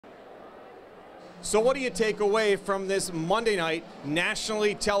So what do you take away from this Monday night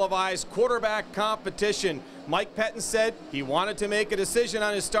nationally televised quarterback competition? Mike Cairns said he wanted to make a decision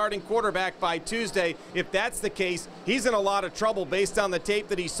on his starting quarterback by Tuesday. If that's the case, he's in a lot of trouble based on the tape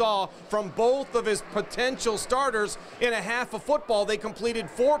that he saw from both of his potential starters. In a half of football, they completed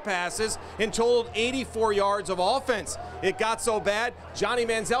 4 passes and totaled 84 yards of offense. It got so bad, Johnny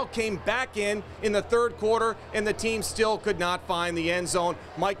Manziel came back in the third quarter, and the team still could not find the end zone.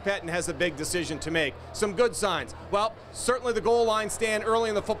 Mike Cairns has a big decision to make. Some good signs. Well, certainly the goal line stand early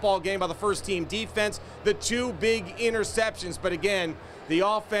in the football game by the first team defense. The 2 big interceptions, but again, the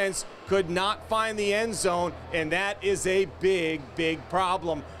offense could not find the end zone, and that is a big, big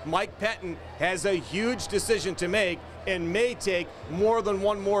problem. Mike Cairns has a huge decision to make and may take more than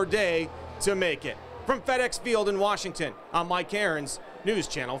one more day to make it. From Fedex Field in Washington, I'm Mike Cairns, News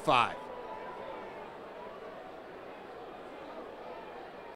Channel 5.